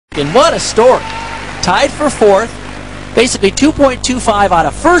and what a story. Tied for fourth, basically 2.25 out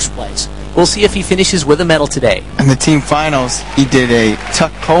of first place. We'll see if he finishes with a medal today. In the team finals, he did a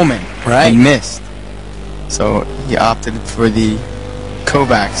tuck Coleman and missed. So he opted for the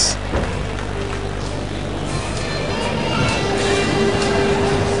Kovacs.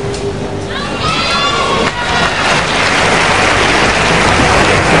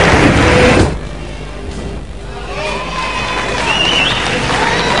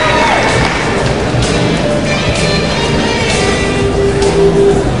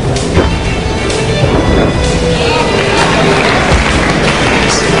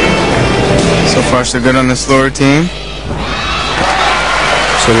 So far, so good on the slower team.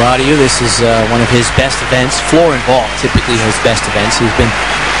 Selariu, this is one of his best events. Floor and ball, typically his best events. He's been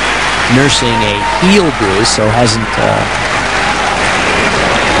nursing a heel bruise, so hasn't...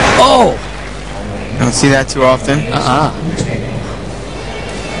 Oh! Don't see that too often.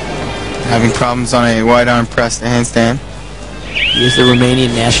 Having problems on a wide arm press to handstand. He is the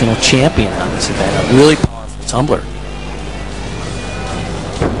Romanian national champion on this event. A really powerful tumbler.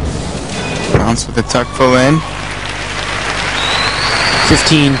 Bounce with the tuck full in.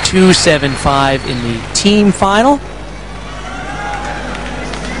 15.275 in the team final.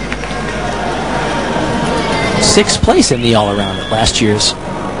 Sixth place in the all-around at last year's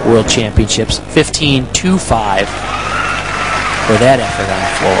World Championships. 15.25 for that effort on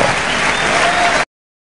the floor.